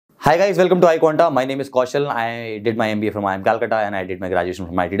Hi guys, welcome to iQuanta. My name is Kaushal. I did my MBA from IIM Calcutta and I did my graduation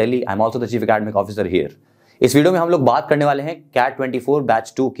from IIT Delhi. I'm also the Chief Academic Officer here. इस video में हम लोग बात करने वाले हैं CAT 24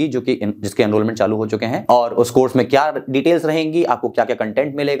 batch 2 की, जो कि जिसके एनरोलमेंट चालू हो चुके हैं, और उस कोर्स में क्या डिटेल्स रहेंगी, आपको क्या क्या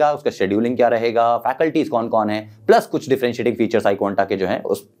कंटेंट मिलेगा, उसका शेड्यूलिंग क्या रहेगा, फैकल्टीज कौन कौन है, प्लस कुछ डिफरेंशिएटिंग फीचर्स iQuanta के जो हैं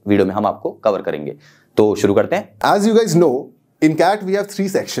उस वीडियो में हम आपको कवर करेंगे. तो शुरू करते हैं. As you guys know, in CAT we have three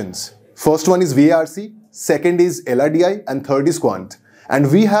sections. First one is VARC, second is LRDI, and third is Quant. And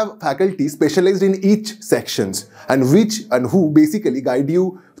we have faculty specialized in each sections and who basically guide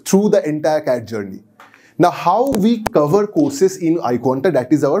you through the entire CAT journey. Now, how we cover courses in iQuanta,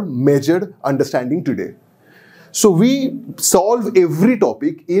 that is our measured understanding today. So we solve every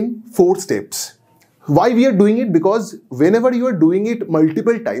topic in 4 steps. Why we are doing it? Because whenever you are doing it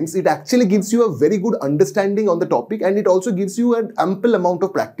multiple times, it actually gives you a very good understanding on the topic, and it also gives you an ample amount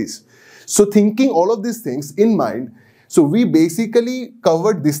of practice. So thinking all of these things in mind, so we basically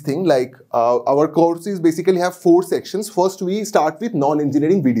covered this thing like our courses basically have 4 sections. First, we start with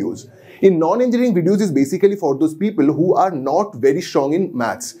non-engineering videos. In non-engineering videos is basically for those people who are not very strong in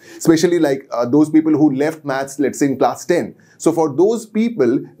maths, especially like those people who left maths, let's say in class 10. So for those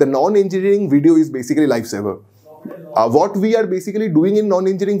people, the non-engineering video is basically lifesaver. What we are basically doing in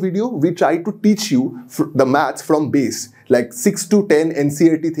non-engineering video, we try to teach you the maths from base, like 6 to 10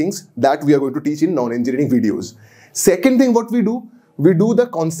 NCERT things that we are going to teach in non-engineering videos. Second thing what we do the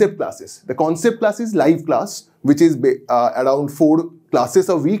concept classes. The concept class is live class, which is around 4 classes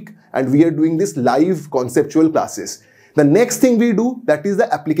a week, and we are doing this live conceptual classes. The next thing we do, that is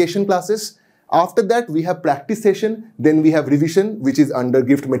the application classes. After that, we have practice session, then we have revision, which is under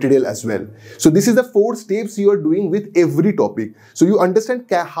gift material as well. So this is the 4 steps you are doing with every topic. So you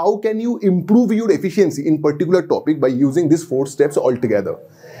understand how can you improve your efficiency in particular topic by using these 4 steps altogether.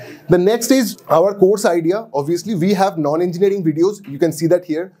 The next is our course idea. Obviously, we have non-engineering videos. You can see that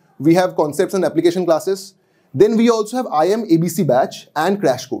here. We have concepts and application classes. Then we also have IIM ABC batch and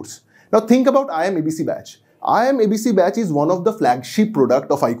crash course. Now think about IIM ABC batch. IIM ABC batch is one of the flagship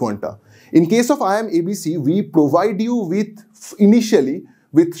product of iQuanta. In case of IIM ABC, we provide you with initially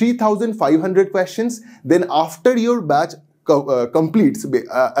with 3,500 questions. Then after your batch completes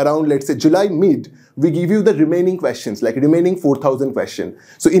around, let's say, July mid, we give you the remaining questions, like remaining 4,000 questions.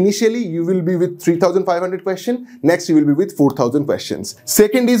 So initially you will be with 3,500 questions. Next you will be with 4,000 questions.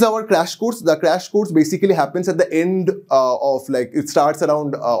 Second is our crash course. The crash course basically happens at the end of, like, it starts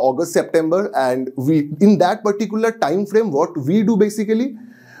around August, September, and we in that particular time frame, what we do basically,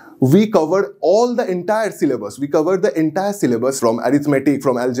 we cover all the entire syllabus. We cover the entire syllabus from arithmetic,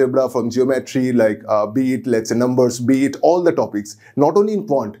 from algebra, from geometry, like be it, let's say, numbers, be it all the topics. Not only in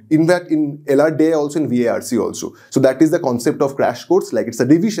Quant, in fact, in LRDI also, in VARC also. So that is the concept of crash course, like it's a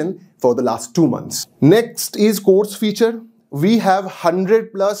revision for the last 2 months. Next is course feature. We have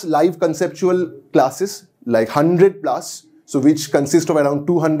 100 plus live conceptual classes, like 100 plus, so which consist of around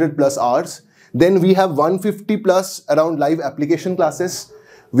 200 plus hours. Then we have 150 plus around live application classes,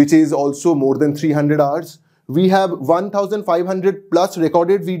 which is also more than 300 hours. We have 1,500 plus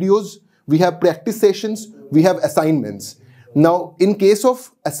recorded videos. We have practice sessions. We have assignments. Now, in case of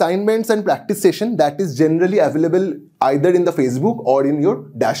assignments and practice session, that is generally available either in the Facebook or in your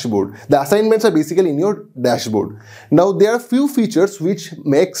dashboard. The assignments are basically in your dashboard. Now, there are few features which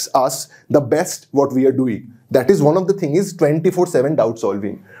makes us the best what we are doing. That is, one of the thing is 24/7 doubt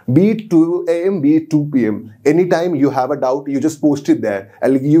solving. Be it 2 AM, be it 2 PM. Anytime you have a doubt, you just post it there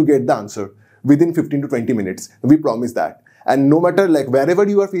and you get the answer within 15 to 20 minutes. We promise that. And no matter, like, wherever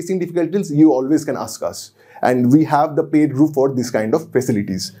you are facing difficulties, you always can ask us. And we have the paid group for this kind of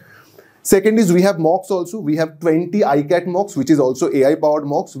facilities. Second is we have mocks also. We have 20 iCAT mocks, which is also AI powered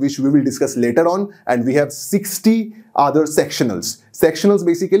mocks, which we will discuss later on. And we have 60 other sectionals. Sectionals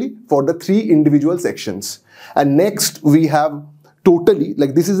basically for the 3 individual sections. And next we have totally,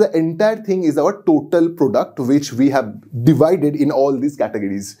 like, this is the entire thing is our total product, which we have divided in all these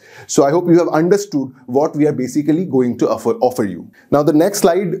categories. So I hope you have understood what we are basically going to offer you. Now the next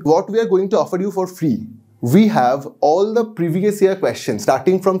slide, what we are going to offer you for free. We have all the previous year questions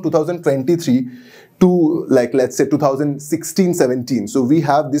starting from 2023 to, like, let's say 2016-17. So we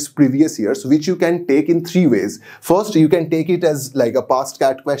have this previous years, which you can take in 3 ways. First, you can take it as like a past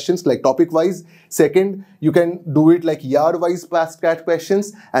CAT questions, like topic wise. Second, you can do it like year wise past CAT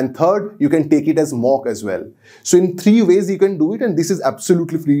questions. And third, you can take it as mock as well. So in 3 ways you can do it, and this is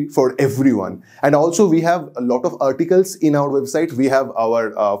absolutely free for everyone. And also we have a lot of articles in our website. We have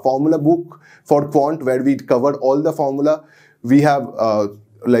our formula book for Quant, where we cover all the formula. We have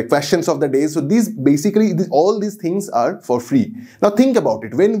like questions of the day. So these basically, all these things are for free. Now think about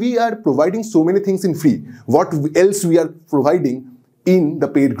it. When we are providing so many things in free, what else we are providing in the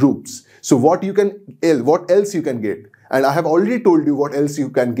paid groups. So what else you can get? And I have already told you what else you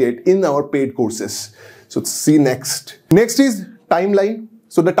can get in our paid courses. So see next. Next is timeline.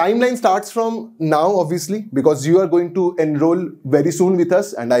 So the timeline starts from now, obviously, because you are going to enroll very soon with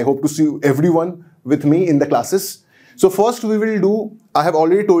us, and I hope to see everyone with me in the classes. So first we will do, I have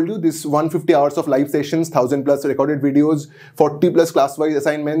already told you, this 150 hours of live sessions, 1000 plus recorded videos, 40 plus class-wise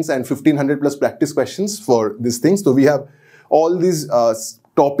assignments, and 1500 plus practice questions for these things. So we have all these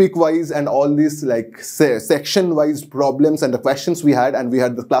topic-wise and all these like section-wise problems and the questions we had, and we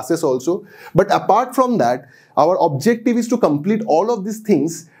had the classes also. But apart from that, our objective is to complete all of these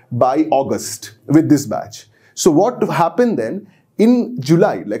things by August with this batch. So what happened then, in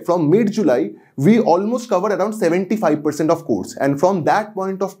July, like from mid-July, we almost covered around 75% of course. And from that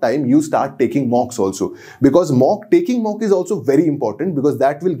point of time, you start taking mocks also. Because taking mock is also very important, because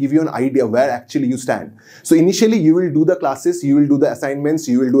that will give you an idea where actually you stand. So initially, you will do the classes, you will do the assignments,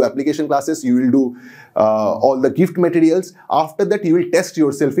 you will do application classes, you will do all the gift materials. After that, you will test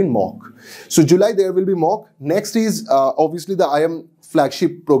yourself in mock. So July, there will be mock. Next is obviously the IM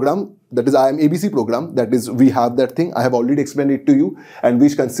flagship program, that is IM ABC program, that is we have that thing. I have already explained it to you, and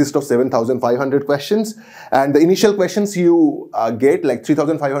which consists of 7,500 questions. And the initial questions you get, like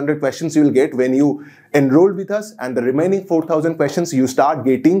 3,500 questions you will get when you enroll with us, and the remaining 4,000 questions you start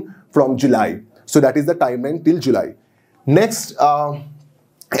getting from July. So that is the timeline till July. Next,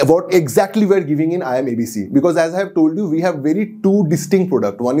 what exactly we are giving in IM ABC, because as I have told you, we have two distinct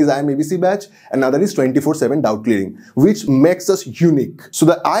products. One is IM ABC batch, another is 24/7 doubt clearing, which makes us unique. So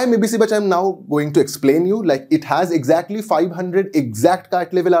the IM ABC batch I am now going to explain you, like it has exactly 500 exact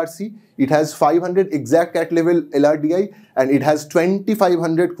CAT level RC, it has 500 exact CAT level LRDI, and it has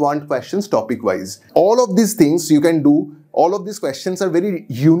 2500 quant questions topic wise. All of these things you can do. All of these questions are very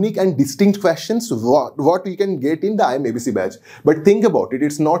unique and distinct questions, what we can get in the IM ABC batch. But think about it,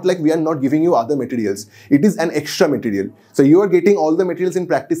 it's not like we are not giving you other materials. It is an extra material. So you are getting all the materials in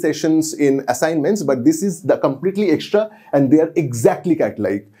practice sessions, in assignments, but this is the completely extra, and they are exactly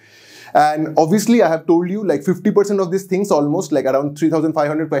CAT-like. And obviously, I have told you like 50% of these things, almost like around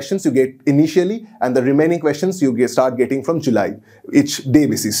 3,500 questions you get initially, and the remaining questions you start getting from July, each day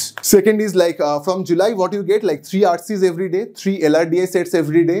basis. Second is like from July, what you get, like 3 RCs every day, 3 LRDI sets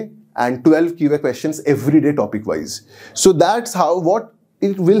every day, and 12 QA questions every day topic wise. So that's what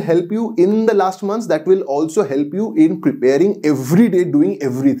it will help you in the last months. That will also help you in preparing every day, doing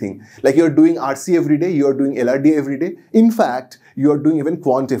everything. Like you're doing RC every day, you're doing LRDI every day. In fact, you are doing even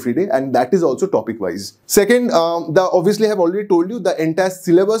quant every day, and that is also topic wise. Second, obviously I have already told you the entire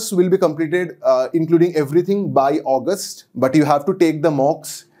syllabus will be completed, including everything by August, but you have to take the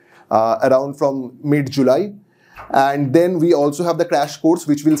mocks around from mid-July. And then we also have the crash course,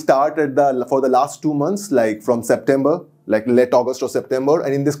 which will start for the last 2 months, like from September, like late August or September.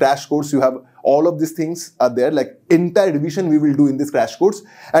 And in this crash course, you have all of these things are there, like entire revision we will do in this crash course.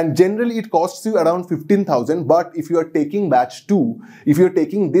 And generally it costs you around 15,000. But if you are taking batch 2, if you are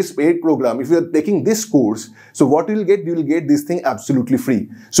taking this paid program, if you are taking this course, so what you will get this thing absolutely free.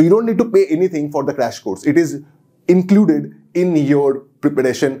 So you don't need to pay anything for the crash course. It is included in your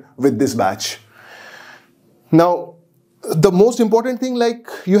preparation with this batch. Now, the most important thing, like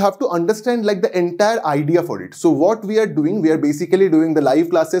you have to understand like the entire idea for it. So what we are doing, we are basically doing the live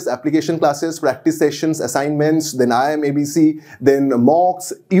classes, application classes, practice sessions, assignments, then IM ABC, then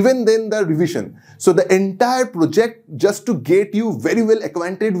mocks, even then the revision. So the entire project just to get you very well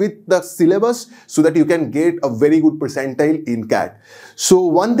acquainted with the syllabus so that you can get a very good percentile in CAT. So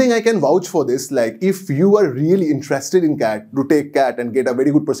one thing I can vouch for this, like if you are really interested in CAT, to take CAT and get a very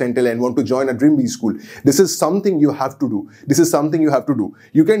good percentile and want to join a Dream B school, this is something you have to do. This is something you have to do.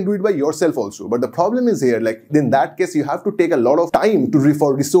 You can do it by yourself also. But the problem is here, like in that case, you have to take a lot of time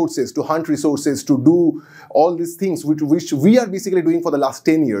for resources, to hunt resources, to do all these things, which we are basically doing for the last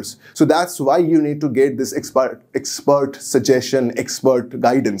 10 years. So that's why you need to get this expert suggestion, expert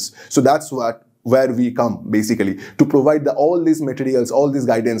guidance. So that's where we come basically to provide all these materials, all this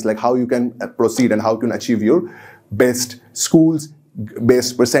guidance, like how you can proceed and how you can achieve your best schools,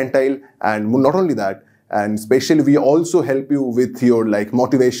 best percentile. And not only that, and especially we also help you with your like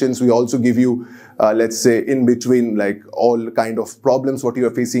motivations. We also give you, let's say in between, like all kind of problems what you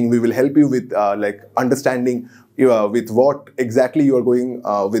are facing. We will help you with like understanding with what exactly you are going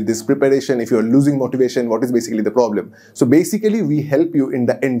with this preparation. If you are losing motivation, what is basically the problem? So basically we help you in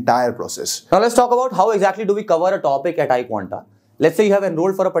the entire process. Now let's talk about how exactly do we cover a topic at iQuanta. Let's say you have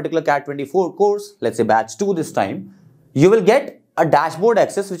enrolled for a particular CAT 24 course, let's say batch 2 this time. You will get a dashboard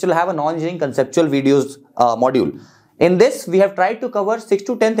access which will have a non-engineering conceptual videos module. In this, we have tried to cover 6th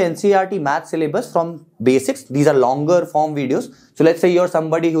to 10th NCERT math syllabus from basics. These are longer form videos. So let's say you're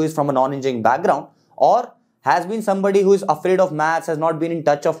somebody who is from a non-engineering background or has been somebody who is afraid of maths, has not been in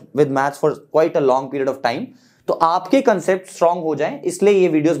touch with maths for quite a long period of time. तो आपके concept strong हो जाए, इसलिए ये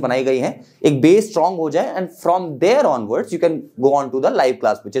videos बनाई गई हैं, एक बेस स्ट्रांग हो जाए, and from there onwards you can go on to the live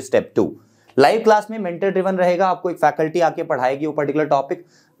class which is step 2. Live class में मेंटर ड्रिवन रहेगा, आपको एक फैकल्टी आके पढ़ाएगी वो पर्टिकुलर टॉपिक,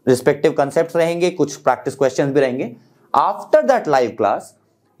 रिस्पेक्टिव कंसेप्ट्स रहेंगे, कुछ प्रैक्टिस क्वेश्चंस भी रहेंगे. After that live class,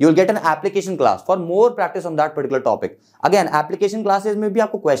 you will get an application class for more practice on that particular topic. Again, application classes में भी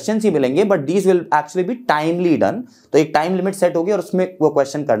आपको questions ही मिलेंगे, but these will actually be timely done. तो एक time limit set होगी और उसमें वो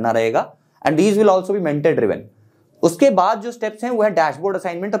question करना रहेगा, and these will also be mentor driven. उसके बाद जो steps हैं वो है डैशबोर्ड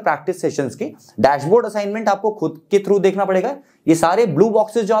असाइनमेंट और प्रैक्टिस सेशंस की. डैशबोर्ड असाइनमेंट आपको खुद के थ्रू देखना पड़ेगा. ये सारे ब्लू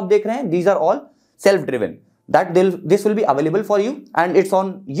बॉक्सेस जो आप देख रहे हैं, these are all self driven. That this will be available for you and it's on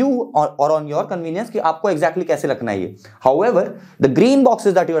you or on your convenience कि आपको exactly कैसे रखना है ये. However, the green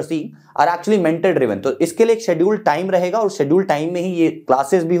boxes that you are seeing are actually mentor driven. तो इसके लिए एक scheduled time रहेगा और scheduled time में ही ये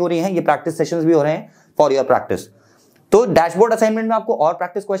classes भी हो रही हैं, ये practice sessions भी हो रहे हैं for your practice. तो डैशबोर्ड असाइनमेंट में आपको और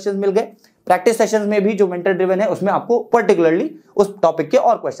प्रैक्टिस क्वेश्चंस मिल गए. प्रैक्टिस सेशंस में भी जो मेंटर ड्रिवन है उसमें आपको पर्टिकुलरली उस टॉपिक के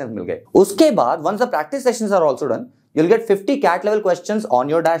और क्वेश्चंस मिल गए. उसके बाद once the practice sessions are also done, you will get 50 cat level questions on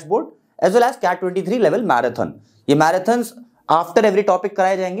your dashboard as well as CAT 23 level marathon. ये marathons after every topic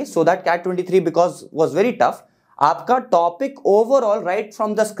कराए जाएंगे so that CAT 23 because was very tough. आपका topic overall right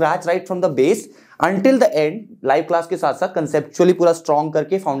from the scratch, right from the base until the end, live class के साथ साथ conceptually पूरा strong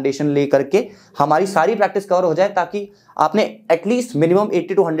करके foundation ले करके हमारी सारी प्रैक्टिस कवर हो जाए, ताकि आपने एटलीस्ट मिनिमम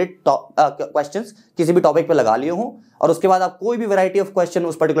 80 to 100 क्वेश्चंस किसी भी टॉपिक पे लगा लिए हों, और उसके बाद आप कोई भी वैरायटी ऑफ क्वेश्चन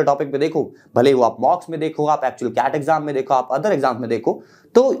उस पर्टिकुलर टॉपिक पे देखो, भले वो आप मॉक्स में देखो, आप एक्चुअल कैट एग्जाम में देखो, आप अदर एग्जाम में देखो,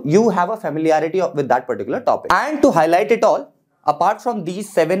 तो you have a familiarity with that particular topic. And to highlight it all, apart from these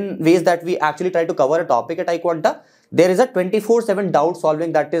 7 ways that we actually try to cover a topic at iQuanta, there is a 24/7 doubt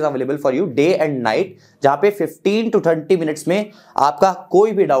solving that is available for you day and night, जहां पे 15 to 30 minutes में आपका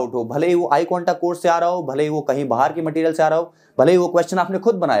कोई भी doubt हो, भले ही वो iQuanta course से आ रहा हो, भले ही वो कहीं बाहर के मटेरियल से आ रहा हो, भले ही वो क्वेश्चन आपने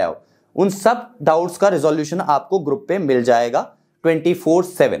खुद बनाया हो, उन सब डाउट्स का रिजोल्यूशन आपको ग्रुप पे मिल जाएगा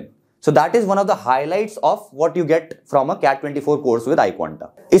 24/7. So that is one of the highlights of what you get from a CAT 24 course with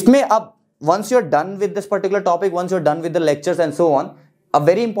iQuanta. इसमें अब once you're done with this particular topic, once you're done with the lectures and so on, a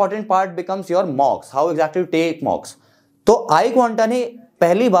very important part becomes your mocks. How exactly to take mocks? तो iQuanta ने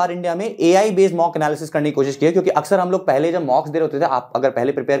पहली बार India में AI based mock analysis करने की कोशिश की है, क्योंकि अक्सर हम लोग पहले जब मॉक्स दे रहे होते थे, आप अगर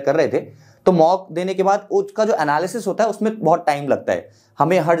पहले प्रिपेयर कर रहे थे, तो मॉक देने के बाद उसका जो एनालिसिस होता है उसमें बहुत टाइम लगता है.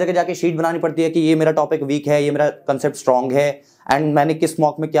 हमें हर जगह जाके शीट बनानी पड़ती है कि ये मेरा टॉपिक वीक है, ये मेरा कंसेप्ट स्ट्रॉन्ग है, एंड मैंने किस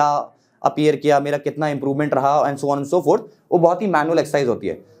मॉक में क्या अपीयर किया, मेरा कितना इंप्रूवमेंट रहा, and so on and so fourth. वो बहुत ही मैनुअल एक्सरसाइज होती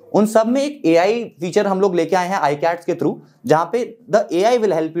है. उन सब में एक AI फीचर हम लोग लेके आए हैं iCAT के थ्रू, जहां पे the AI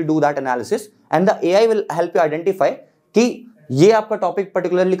will help you do that analysis and the AI will help you identify कि ये आपका टॉपिक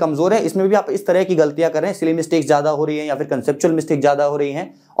पर्टिकुलरली कमजोर है, इसमें भी आप इस तरह की गलतियां कर रहे हैं, सिली मिस्टेक्स ज्यादा हो रही हैं या फिर कंसेप्चुअल मिस्टेक ज्यादा हो रही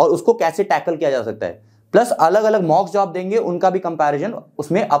हैं, और उसको कैसे टैकल किया जा सकता है. प्लस अलग अलग मॉक्स जो आप देंगे उनका भी कंपैरिजन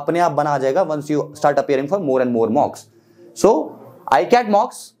उसमें अपने आप बना आ जाएगा once you start appearing for more and more मॉक्स. So iCAT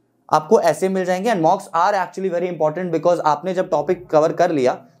मॉक्स आपको ऐसे मिल जाएंगे, and मॉक्स are actually very important because आपने जब टॉपिक कवर कर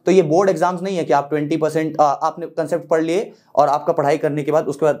लिया तो ये बोर्ड एग्जाम्स नहीं है कि आप 20% आपने कंसेप्ट पढ़ लिए और आपका पढ़ाई करने के बाद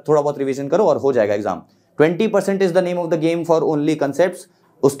उसके बाद थोड़ा बहुत रिवीजन करो और हो जाएगा exam. 20% is the name of the game for only concepts.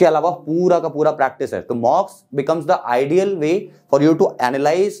 उसके अलावा पूरा का पूरा प्रैक्टिस है. तो मॉक्स becomes the ideal way for you to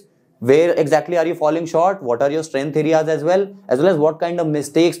analyse where exactly are you falling short, what are your strength areas as well as what kind of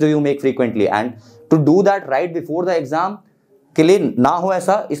mistakes do you make frequently, and to do that right before the exam के लिए ना हो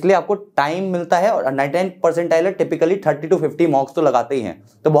ऐसा, इसलिए आपको time मिलता है. और 99 परसेंटाइलर टिपिकली 30 to 50 मॉक्स तो लगाते ही हैं,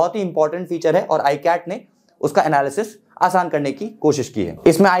 तो बहुत ही इंपॉर्टेंट फीचर है, और iCAT ने उसका एनालिसिस आसान करने की कोशिश की है.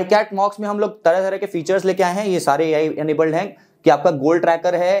 इसमें iCAT मॉक्स में हम लोग तरह तरह के फीचर्स लेके आए हैं. ये सारे AI एनेबल्ड हैं कि आपका गोल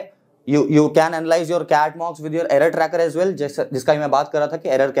ट्रैकर है, you can analyze your CAT mocks with your error tracker as well, जिसका मैं बात कर रहा था कि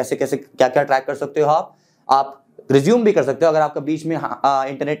एरर कैसे कैसे क्या क्या ट्रैक कर सकते हो. आप रिज्यूम भी कर सकते हो, अगर आपका बीच में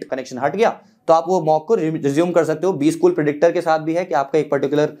इंटरनेट कनेक्शन हट गया तो आप वो मॉक को रिज्यूम कर सकते हो. बी स्कूल प्रेडिक्टर के साथ भी है कि आपका एक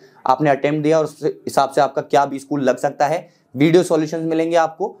पर्टिकुलर आपने अटेम्प्ट दिया और उस हिसाब से आपका क्या बी स्कूल लग सकता है. वीडियो सॉल्यूशंस मिलेंगे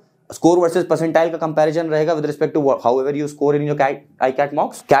आपको. स्कोर वर्सेस परसेंटाइल का कंपैरिजन रहेगा with respect to however you score in your iCAT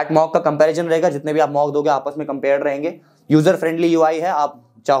मॉक्स. Cat mock का कंपैरिजन रहेगा, जितने भी आप मॉक दोगे आपस में कंपेयर रहेंगे. यूजर फ्रेंडली UI है, आप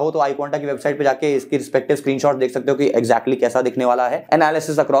चाहो तो iQuanta की वेबसाइट पे जाके इसकी रिस्पेक्टिव स्क्रीनशॉट देख सकते हो कि एग्जैक्टली कैसा दिखने वाला है.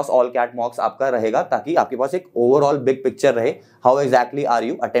 एनालिसिस अक्रॉस ऑल कैट मॉक्स आपका रहेगा, ताकि आपके पास एक ओवरऑल बिग पिक्चर रहे, how exactly are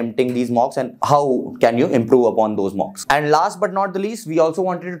you attempting these मॉक्स and how can you improve upon those मॉक्स. And last but not the least, we also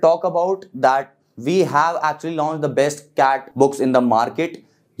wanted to talk about that we have actually launched the best cat books in the market.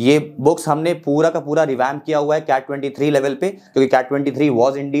 ये books हमने पूरा का पूरा revamp किया हुआ है CAT 23 level पे, क्योंकि CAT 23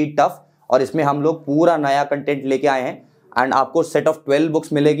 वाज इंडीड टफ, और इसमें हम लोग पूरा नया कंटेंट लेके आए हैं एंड आपको सेट ऑफ 12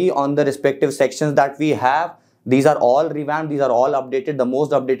 बुक्स मिलेगी on the respective sections that we have. These are all revamped, these are all updated, the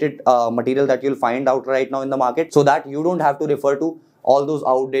most updated material that you'll find out right now in the market, so that you don't have to refer to all those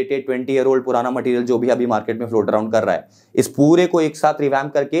outdated 20-year-old पुराना material जो भी अभी market में float around कर रहा है. इस पूरे को एक साथ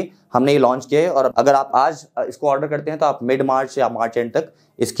रिवैम्प करके हमने ये लॉन्च किया है और अगर आप आज इसको ऑर्डर करते हैं तो आप मिड मार्च या मार्च एंड तक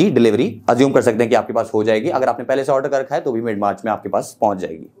इसकी डिलीवरी अज्यूम कर सकते हैं कि आपके पास हो जाएगी. अगर आपने पहले से ऑर्डर कर रखा है तो भी मिड मार्च में आपके पास पहुंच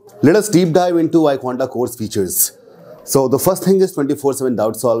जाएगी. Let us deep dive into iQuanta course features. So the first thing is 24/7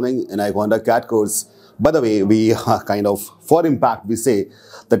 doubt solving in iQuanta CAT course. By the way, we kind of, for impact, we say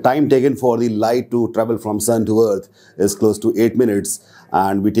the time taken for the light to travel from sun to earth is close to 8 minutes,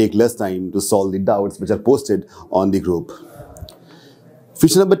 and we take less time to solve the doubts which are posted on the group.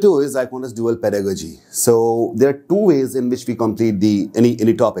 Feature number 2 is iQuanta's dual pedagogy. So there are 2 ways in which we complete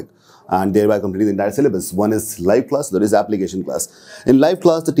any topic, and thereby completing the entire syllabus. One is live class, that is application class. In live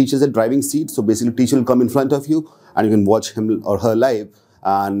class, the teacher is at driving seat, so basically teacher will come in front of you and you can watch him or her live.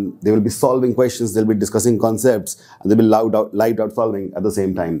 And they will be solving questions, they'll be discussing concepts, and they'll be live out solving at the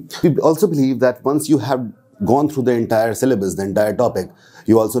same time. We also believe that once you have gone through the entire syllabus, the entire topic,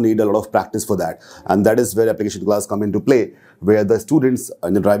 you also need a lot of practice for that. And that is where application class come into play, where the students are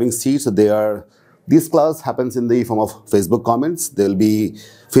in the driving seat. So this class happens in the form of Facebook comments. There will be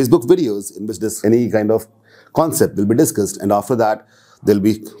Facebook videos in which any kind of concept will be discussed, and after that there'll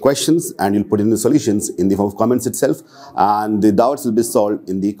be questions and you'll put in the solutions in the form of comments itself, and the doubts will be solved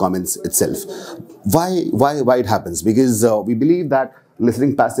in the comments itself. Why it happens? Because we believe that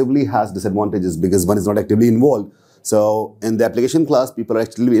listening passively has disadvantages because one is not actively involved. So in the application class, people are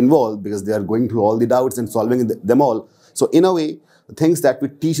actually involved because they are going through all the doubts and solving them all. So in a way, the things that we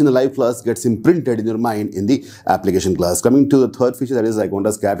teach in the live class gets imprinted in your mind in the application class. Coming to the third feature, that is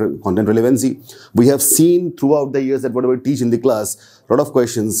iQuanta's content relevancy. We have seen throughout the years that whatever we teach in the class, a lot of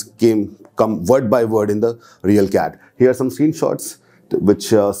questions come word by word in the real CAT. Here are some screenshots which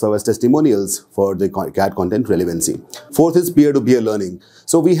serve as testimonials for the CAT content relevancy. Fourth is peer-to-peer learning.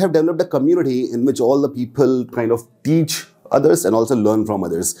 So we have developed a community in which all the people kind of teach others and also learn from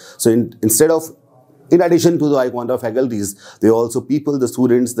others. So in addition to the iQuanta faculties, there are also people, the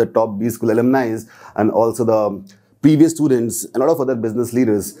students, the top B school alumni, and also the previous students, and a lot of other business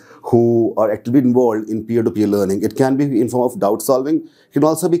leaders who are actively involved in peer-to-peer learning. It can be in form of doubt solving. It can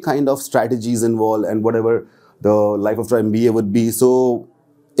also be kind of strategies involved and whatever the life after MBA would be. So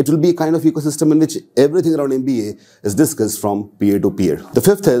it will be a kind of ecosystem in which everything around MBA is discussed from peer to peer. The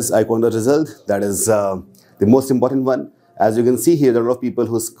fifth is iQuanta result. That is the most important one. As you can see here, there are a lot of people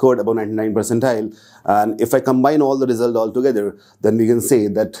who scored above 99 percentile. And if I combine all the results all together, then we can say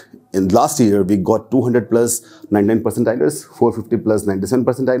that in last year, we got 200 plus 99 percentilers, 450 plus 97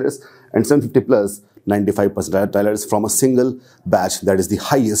 percentilers, and 750 plus 95 percentilers from a single batch that is the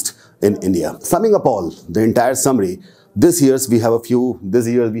highest in India. Summing up all, the entire summary, this year we have a few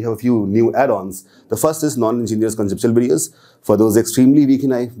new add-ons. The first is non-engineers conceptual videos for those extremely weak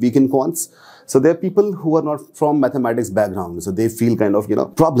in quants. So there are people who are not from mathematics background, so they feel kind of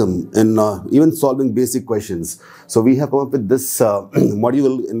problem in even solving basic questions. So we have come up with this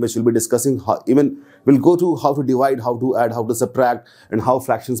module in which we'll be discussing we'll go to how to divide, how to add, how to subtract, and how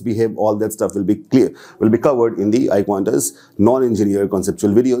fractions behave. All that stuff will be covered in the iQuanta's non-engineer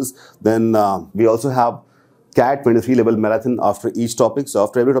conceptual videos. Then we also have CAT 23 level marathon after each topic. So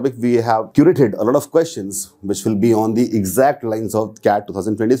after every topic, we have curated a lot of questions which will be on the exact lines of CAT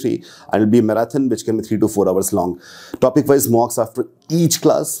 2023, and it will be a marathon which can be 3 to 4 hours long. Topic wise mocks after each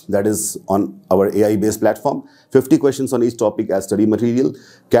class, that is on our AI based platform. 50 questions on each topic as study material.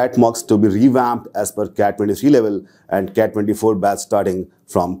 CAT mocks to be revamped as per CAT 23 level and CAT 24 batch starting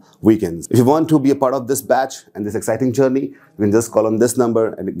from weekends. If you want to be a part of this batch and this exciting journey, you can just call on this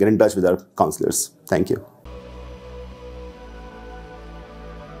number and get in touch with our counselors. Thank you.